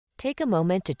Take a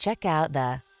moment to check out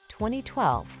the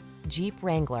 2012 Jeep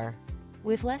Wrangler.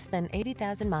 With less than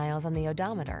 80,000 miles on the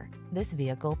odometer, this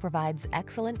vehicle provides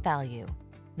excellent value.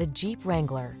 The Jeep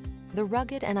Wrangler, the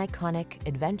rugged and iconic,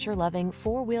 adventure-loving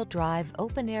four-wheel drive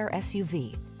open-air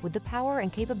SUV with the power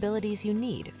and capabilities you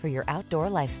need for your outdoor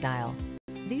lifestyle.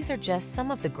 These are just some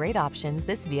of the great options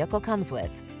this vehicle comes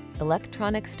with: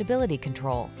 electronic stability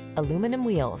control, aluminum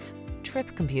wheels,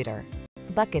 trip computer,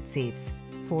 bucket seats,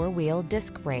 four-wheel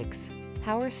disc brakes,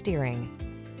 power steering.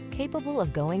 Capable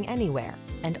of going anywhere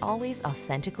and always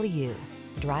authentically you.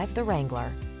 Drive the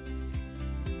Wrangler.